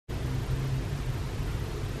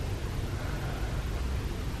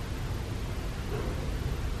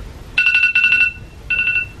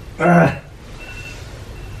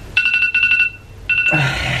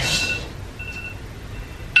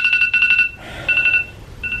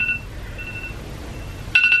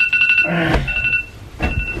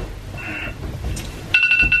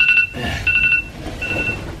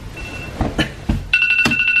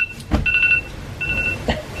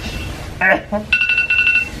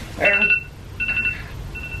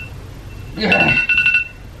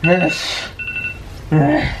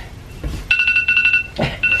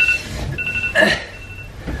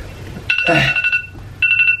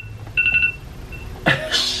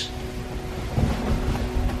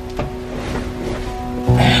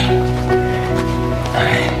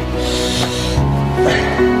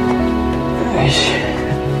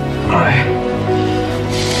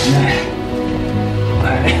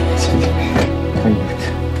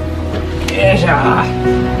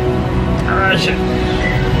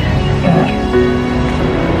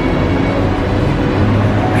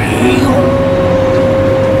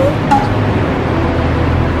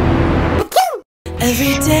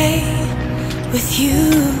Every day with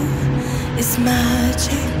you is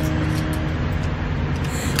magic.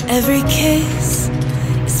 Every kiss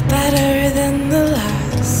is better than the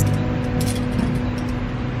last.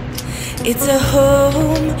 It's a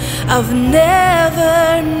home I've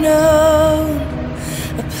never known,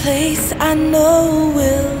 a place I know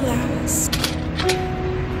will last.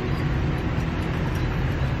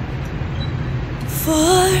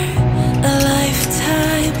 For a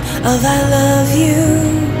lifetime of I love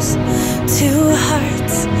yous, two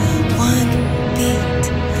hearts, one beat.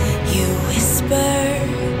 You whisper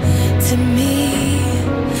to me,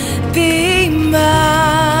 be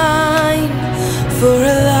mine. For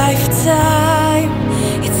a lifetime,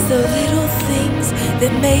 it's the little things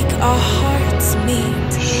that make our hearts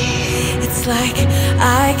meet. It's like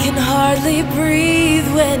I can hardly breathe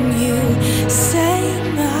when you say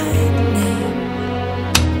my name.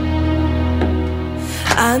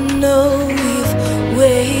 I know we've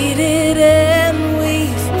waited and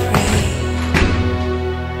we've prayed,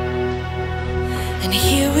 and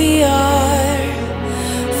here we are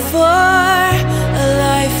for a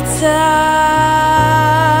lifetime.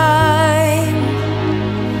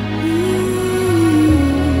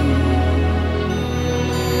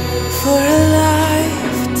 For a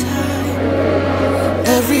lifetime.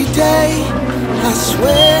 Every day I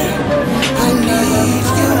swear I need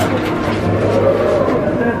you.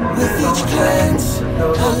 With each glance,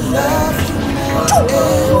 I love you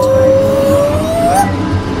more and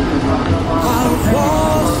our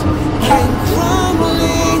walls came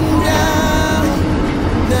crumbling down.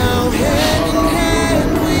 Now hand in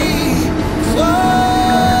hand we soar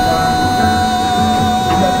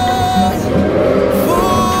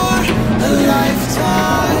for a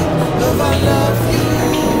lifetime of I love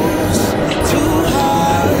yous. Two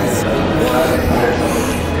hearts, one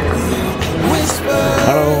beat. Whisper.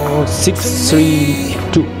 Hello,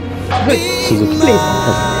 632鈴木で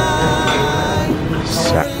す。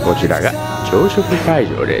さあ、こちらが朝食会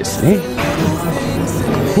場ですね。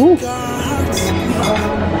お、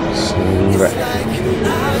すごい。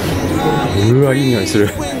うわ、いい匂いする。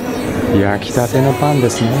焼きたてのパンで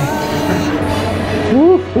すね。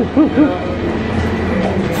お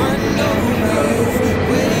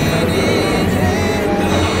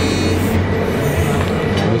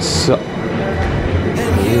いしそう。こ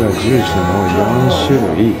れはジュースの4種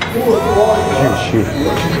類、9種類。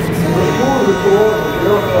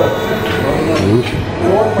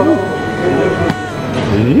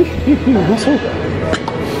うまそう。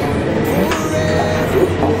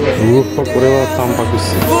うわ、これはタンパク質。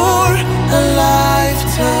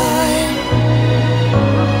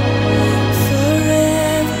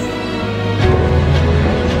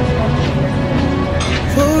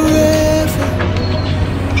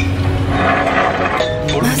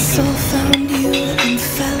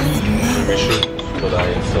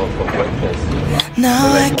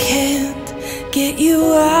Now I can't get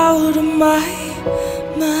you out of my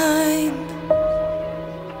mind.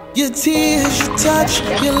 Your tears, your touch,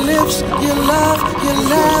 your lips, your love, your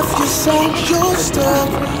laugh, your song, your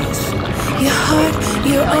stories. Your heart,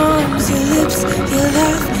 your arms, your lips, your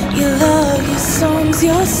laugh, your love, your songs,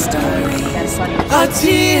 your stories. Our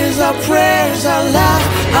tears, our prayers, our laugh,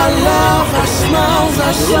 our love, our smiles,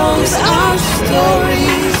 our songs, our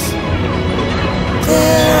stories.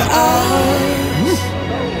 They're ours.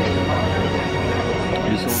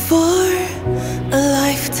 For a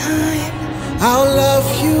lifetime, I'll love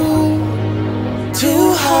you.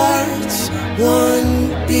 Two hearts,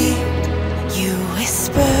 one beat. You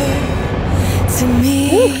whisper to me,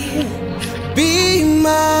 be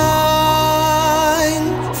mine.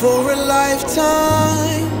 For a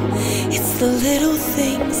lifetime, the little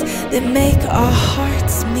things that make our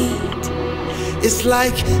hearts meet. It's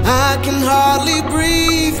like I can hardly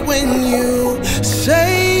breathe when you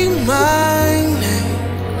say my name.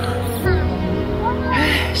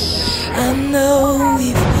 I know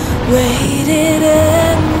we've waited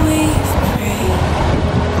and we've prayed.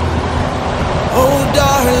 Oh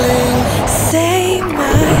darling, say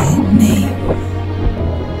my name.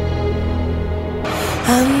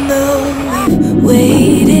 I know we've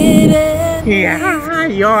waited and here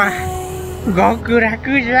we are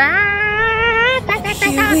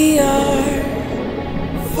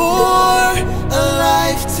for a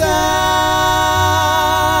lifetime.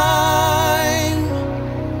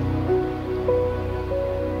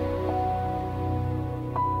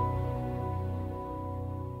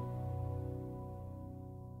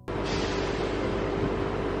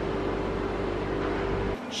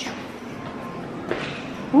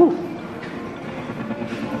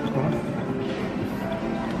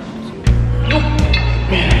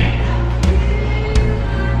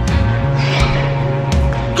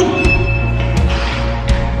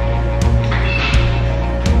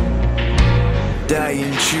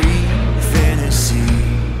 Dying tree fantasy,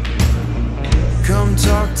 come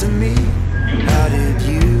talk to me. How did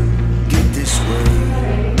you get this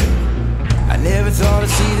way? I never thought I'd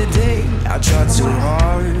see the day. I tried so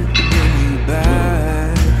hard to bring you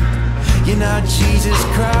back. You're not Jesus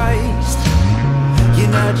Christ.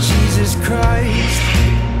 You're not Jesus Christ.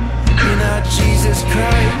 You're not Jesus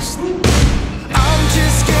Christ. I'm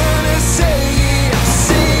just gonna say it,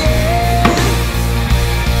 say it.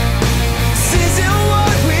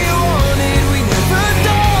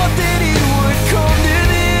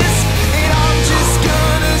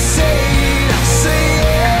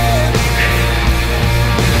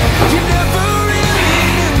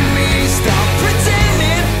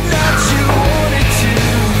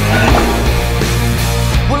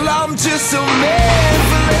 Just a man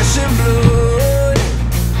for flesh and blood.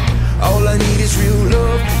 All I need is real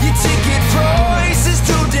love. Your ticket price is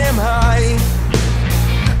too damn high.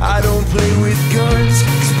 I don't play with guns,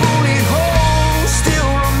 'cause bullet holes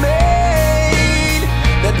still remain.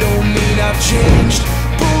 That don't mean I've changed.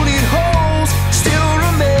 Bullet holes still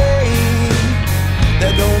remain.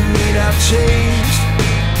 That don't mean I've changed.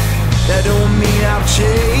 That don't mean I've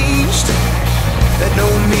changed. That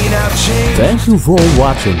don't mean I've changed. Thank you for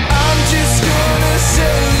watching.